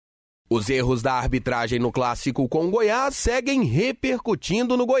Os erros da arbitragem no clássico com Goiás seguem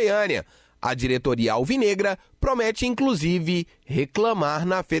repercutindo no Goiânia. A diretoria alvinegra promete, inclusive, reclamar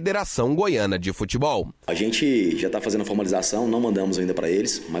na Federação Goiana de Futebol. A gente já está fazendo a formalização, não mandamos ainda para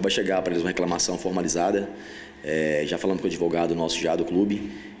eles, mas vai chegar para eles uma reclamação formalizada. Já falamos com o advogado nosso já do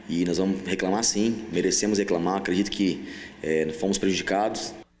clube e nós vamos reclamar sim, merecemos reclamar, acredito que fomos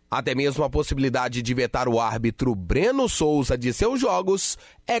prejudicados. Até mesmo a possibilidade de vetar o árbitro Breno Souza de seus jogos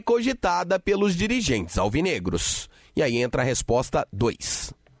é cogitada pelos dirigentes alvinegros. E aí entra a resposta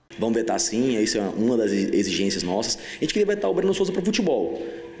 2. Vamos vetar sim, isso é uma das exigências nossas. A gente queria vetar o Breno Souza para o futebol,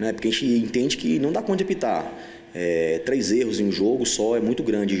 né? Porque a gente entende que não dá conta de apitar. 3 erros em um jogo só é muito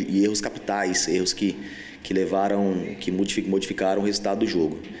grande, e erros capitais, erros que modificaram o resultado do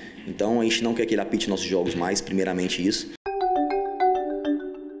jogo. Então a gente não quer que ele apite nossos jogos mais, primeiramente isso.